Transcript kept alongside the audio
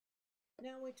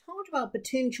Now, we talked about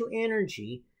potential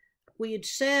energy. We had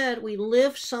said we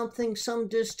lift something some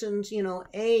distance,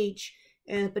 h,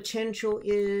 and potential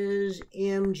is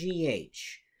mgh.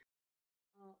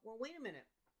 Well, wait a minute.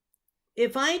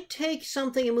 If I take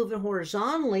something and move it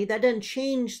horizontally, that doesn't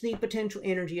change the potential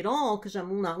energy at all because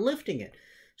I'm not lifting it.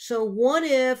 So what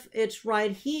if it's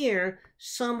right here,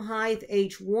 some height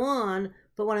h1,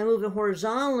 but when I move it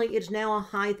horizontally, it's now a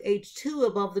height h2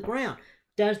 above the ground?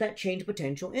 Does that change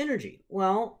potential energy?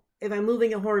 Well, if I'm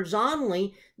moving it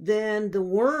horizontally, then the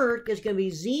work is going to be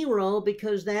zero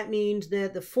because that means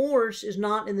that the force is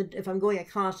not in the, if I'm going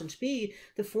at constant speed,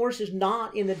 the force is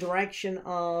not in the direction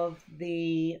of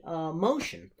the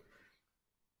motion.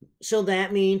 So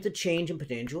that means the change in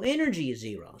potential energy is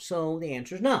zero. So the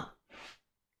answer is no.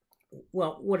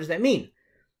 Well, what does that mean?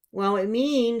 Well, it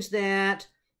means that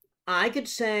I could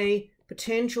say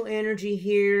potential energy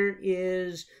here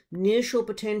is, initial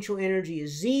potential energy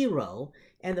is zero,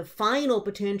 and the final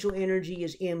potential energy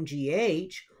is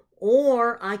mgh,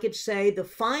 or I could say the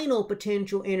final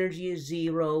potential energy is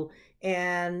zero,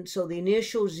 and so the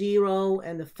initial zero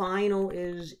and the final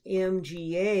is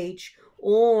mgh,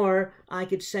 or I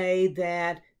could say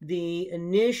that the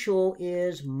initial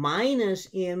is minus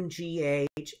mgh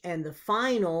and the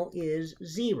final is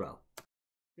zero.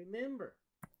 Remember,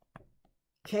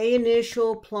 K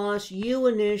initial plus U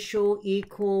initial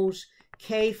equals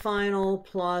K final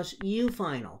plus U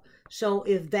final. So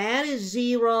if that is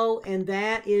zero and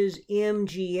that is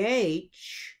mgh,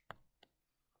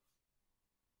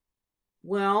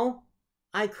 well,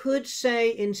 I could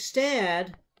say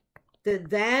instead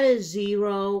that that is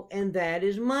zero and that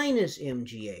is minus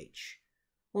mgh.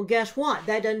 Well, guess what?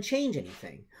 That doesn't change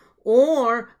anything.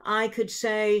 Or I could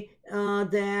say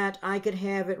that I could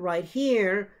have it right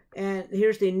here, and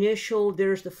here's the initial,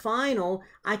 there's the final.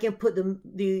 I can put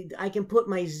I can put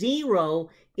my zero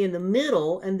in the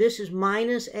middle, and this is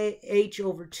minus h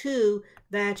over 2,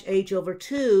 that's h over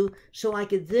 2. So I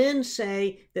could then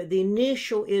say that the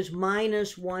initial is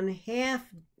minus 1/2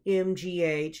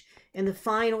 mgh, and the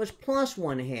final is plus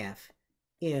 1/2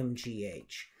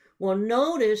 mgh. Well,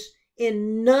 notice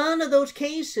in none of those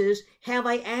cases have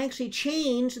I actually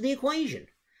changed the equation.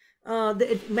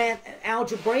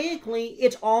 Algebraically,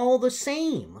 it's all the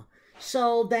same.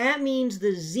 So that means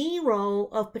the zero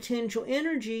of potential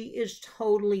energy is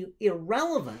totally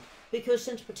irrelevant, because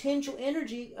since potential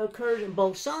energy occurs in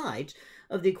both sides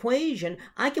of the equation,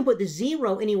 I can put the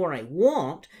zero anywhere I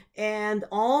want, and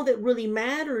all that really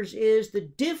matters is the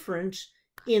difference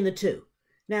in the two.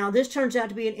 Now, this turns out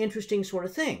to be an interesting sort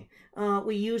of thing.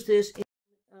 We use this in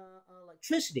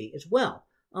electricity as well.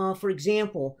 For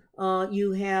example,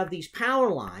 you have these power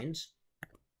lines,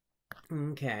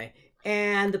 okay,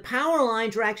 and the power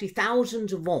lines are actually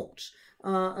thousands of volts.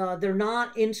 They're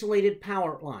not insulated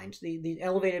power lines. The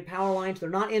elevated power lines, they're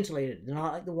not insulated. They're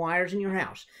not like the wires in your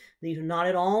house. These are not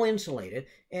at all insulated.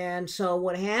 And so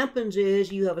what happens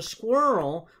is you have a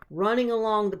squirrel running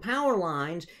along the power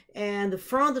lines, and the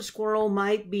front of the squirrel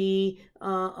might be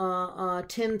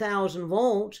 10,000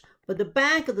 volts, but the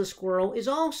back of the squirrel is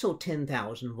also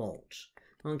 10,000 volts.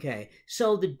 Okay,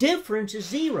 so the difference is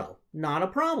zero, not a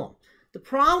problem. The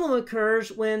problem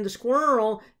occurs when the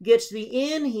squirrel gets to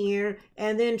the end here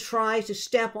and then tries to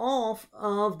step off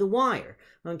of the wire.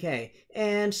 Okay,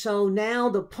 and so now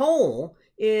the pole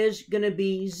is going to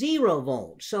be 0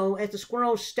 volts. So as the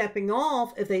squirrel is stepping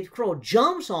off, if the squirrel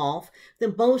jumps off,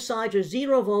 then both sides are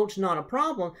 0 volts, not a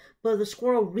problem. But if the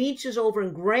squirrel reaches over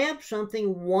and grabs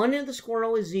something, one of the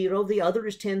squirrel is 0, the other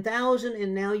is 10,000,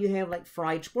 and now you have like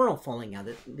fried squirrel falling out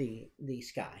of the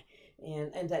sky.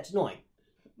 And that's annoying,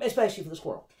 especially for the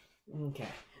squirrel. Okay.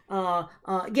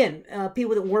 Again,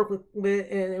 people that work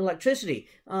with electricity,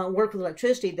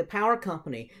 the power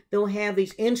company, they'll have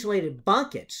these insulated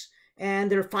buckets,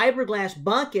 and they're fiberglass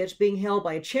buckets being held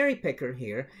by a cherry picker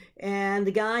here. And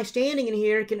the guy standing in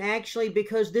here can actually,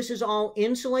 because this is all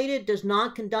insulated, does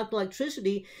not conduct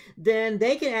electricity, then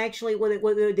they can actually, what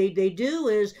they do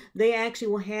is they actually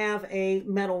will have a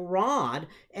metal rod,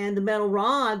 and the metal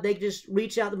rod, they just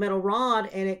reach out the metal rod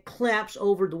and it claps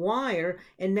over the wire,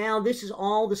 and now this is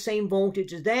all the same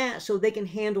voltage as that, so they can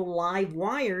handle live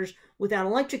wires without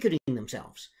electrocuting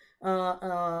themselves.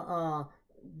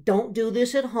 Don't do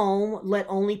this at home. Let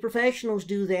only professionals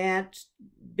do that,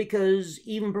 because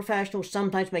even professionals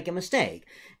sometimes make a mistake,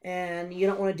 and you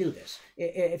don't want to do this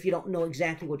if you don't know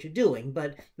exactly what you're doing.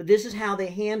 But this is how they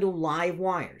handle live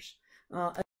wires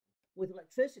with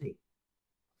electricity.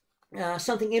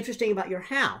 Something interesting about your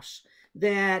house,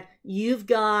 that you've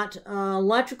got an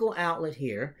electrical outlet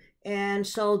here, and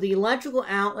so the electrical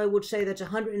outlet would say that's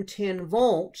 110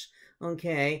 volts.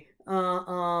 Okay,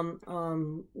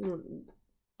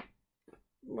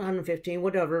 115,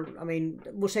 whatever, I mean,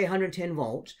 we'll say 110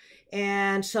 volts.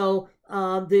 And so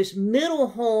this middle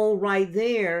hole right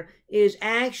there is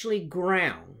actually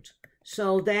ground.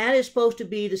 So that is supposed to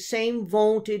be the same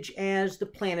voltage as the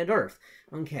planet Earth.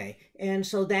 Okay, and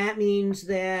so that means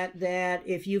that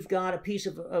if you've got a piece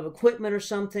of equipment or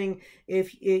something,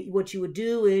 what you would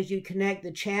do is you connect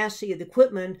the chassis of the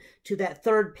equipment to that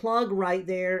third plug right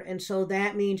there, and so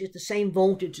that means it's the same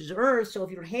voltage as Earth. So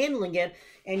if you're handling it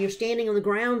and you're standing on the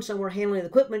ground somewhere handling the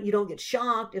equipment, you don't get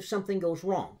shocked if something goes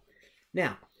wrong.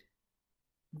 Now,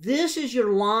 this is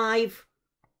your live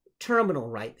terminal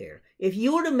right there. If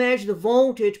you were to measure the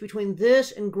voltage between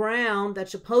this and ground, that's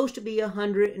supposed to be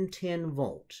 110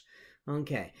 volts.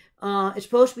 Okay, it's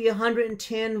supposed to be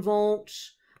 110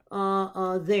 volts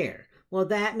there. Well,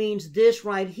 that means this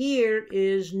right here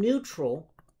is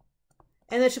neutral,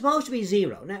 and it's supposed to be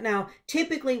 0. Now,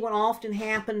 typically what often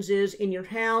happens is in your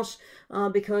house,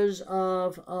 because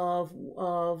of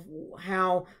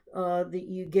how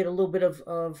you get a little bit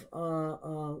of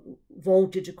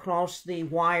voltage across the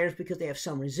wires because they have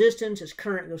some resistance as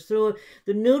current goes through it.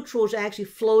 The neutral is actually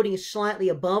floating slightly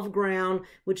above ground,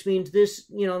 which means this,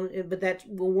 but that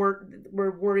will work.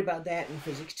 We're worried about that in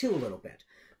physics too a little bit.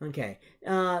 Okay,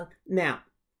 now,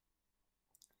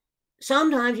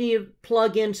 sometimes you need to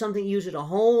plug in something that uses a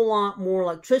whole lot more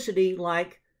electricity,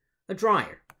 like a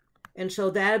dryer. And so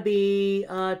that would be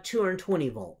 220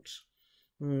 volts.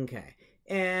 Okay.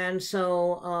 And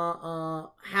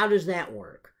so how does that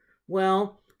work?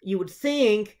 Well, you would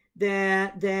think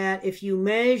that if you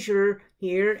measure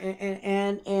here,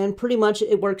 and pretty much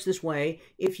it works this way,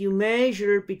 if you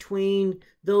measure between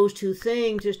those two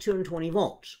things, it's 220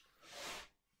 volts.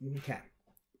 Okay.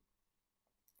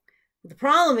 The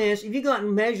problem is, if you go out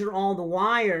and measure all the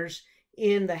wires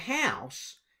in the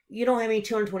house, you don't have any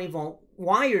 220 volt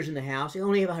wires in the house. You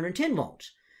only have 110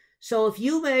 volts. So if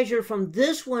you measure from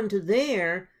this one to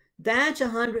there, that's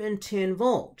 110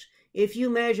 volts. If you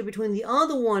measure between the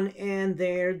other one and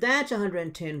there, that's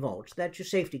 110 volts. That's your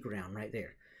safety ground right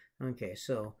there. Okay,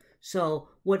 so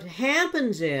what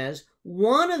happens is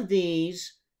one of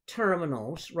these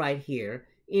terminals right here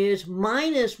is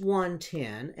minus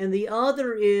 110, and the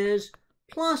other is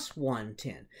plus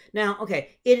 110. Now,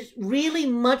 okay, it's really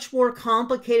much more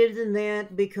complicated than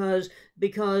that because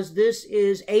this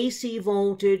is AC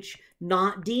voltage,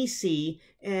 not DC,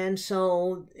 and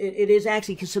so it is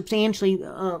actually substantially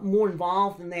more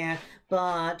involved than that.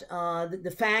 But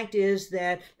the fact is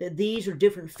that these are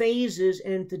different phases,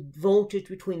 and the voltage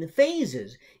between the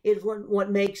phases is what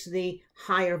makes the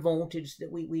higher voltage that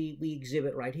we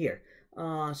exhibit right here.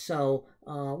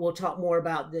 We'll talk more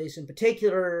about this in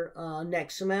particular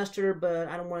next semester, but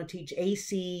I don't want to teach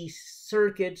AC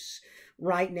circuits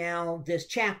right now this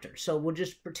chapter. So we'll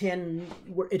just pretend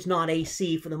it's not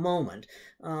AC for the moment.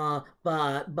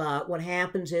 But what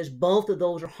happens is both of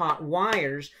those are hot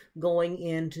wires going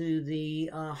into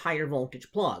the higher voltage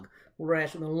plug.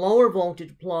 Whereas with a lower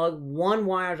voltage plug, one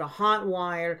wire is a hot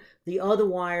wire, the other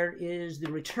wire is the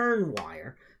return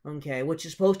wire. Okay, which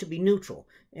is supposed to be neutral,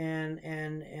 and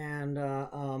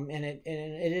it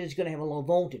is going to have a low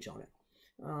voltage on it.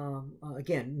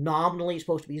 Again, nominally it's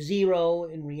supposed to be 0.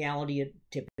 In reality, it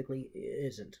typically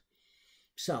isn't.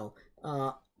 So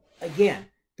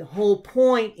again, the whole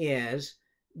point is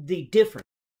the difference.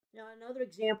 Now, another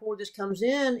example where this comes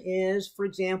in is, for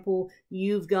example,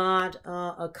 you've got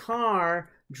a car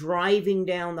driving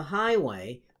down the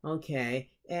highway. Okay.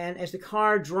 And as the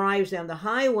car drives down the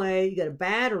highway, you got a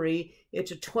battery.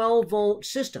 It's a 12-volt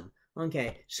system.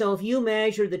 Okay, so if you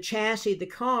measure the chassis of the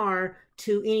car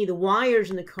to any of the wires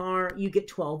in the car, you get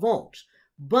 12 volts.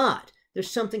 But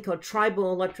there's something called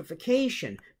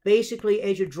triboelectrification. Basically,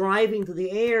 as you're driving through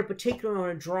the air, particularly on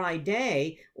a dry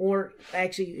day, or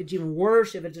actually it's even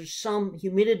worse if there's some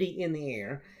humidity in the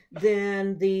air,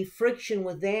 then the friction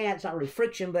with that, it's not really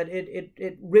friction, but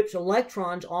it rips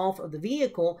electrons off of the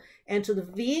vehicle, and so the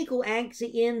vehicle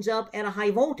actually ends up at a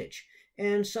high voltage.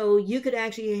 And so you could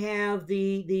actually have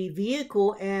the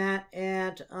vehicle at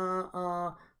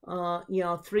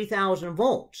 3,000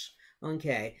 volts.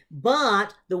 Okay,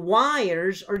 but the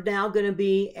wires are now going to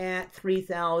be at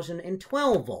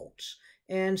 3,012 volts.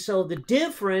 And so the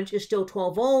difference is still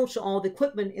 12 volts, so all the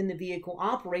equipment in the vehicle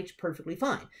operates perfectly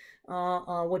fine.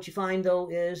 What you find, though,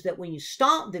 is that when you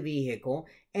stop the vehicle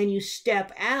and you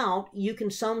step out, you can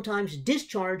sometimes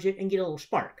discharge it and get a little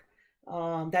spark.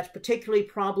 That's particularly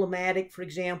problematic, for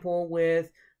example, with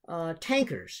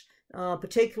tankers.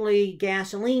 particularly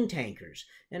gasoline tankers.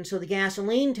 And so the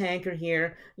gasoline tanker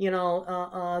here, they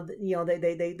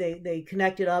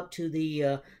connect it up to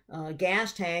the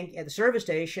gas tank at the service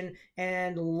station,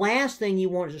 and the last thing you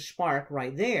want is a spark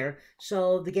right there.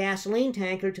 So the gasoline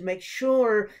tanker, to make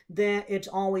sure that it's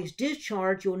always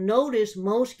discharged, you'll notice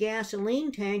most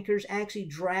gasoline tankers actually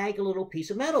drag a little piece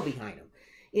of metal behind them.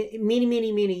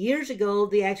 Many years ago,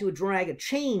 they actually would drag a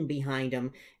chain behind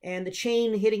them, and the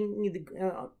chain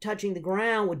touching the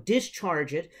ground would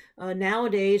discharge it.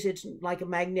 Nowadays, it's like a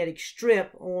magnetic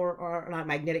strip, or not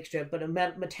magnetic strip, but a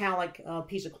metallic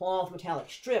piece of cloth,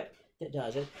 metallic strip that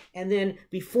does it. And then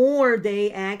before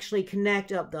they actually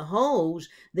connect up the hose,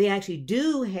 they actually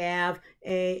do have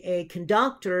a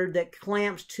conductor that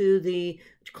clamps to the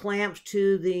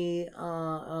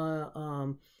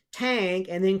tank,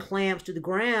 and then clamps to the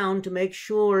ground to make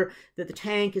sure that the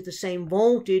tank is the same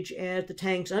voltage as the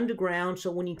tank's underground, so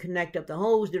when you connect up the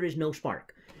hose, there is no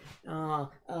spark.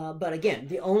 But again,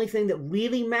 the only thing that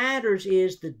really matters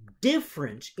is the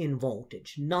difference in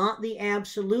voltage, not the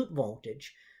absolute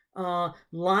voltage.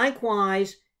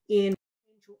 Likewise, in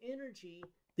potential energy,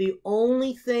 the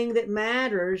only thing that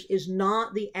matters is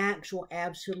not the actual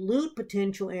absolute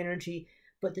potential energy,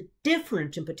 but the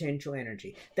difference in potential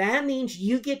energy. That means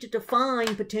you get to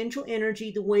define potential energy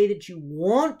the way that you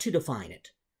want to define it.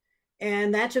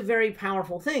 And that's a very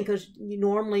powerful thing, because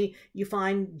normally you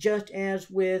find, just as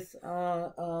with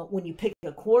when you pick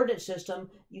a coordinate system,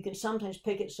 you can sometimes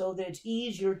pick it so that it's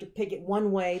easier to pick it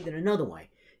one way than another way.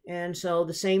 And so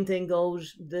the same thing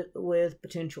goes with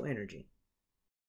potential energy.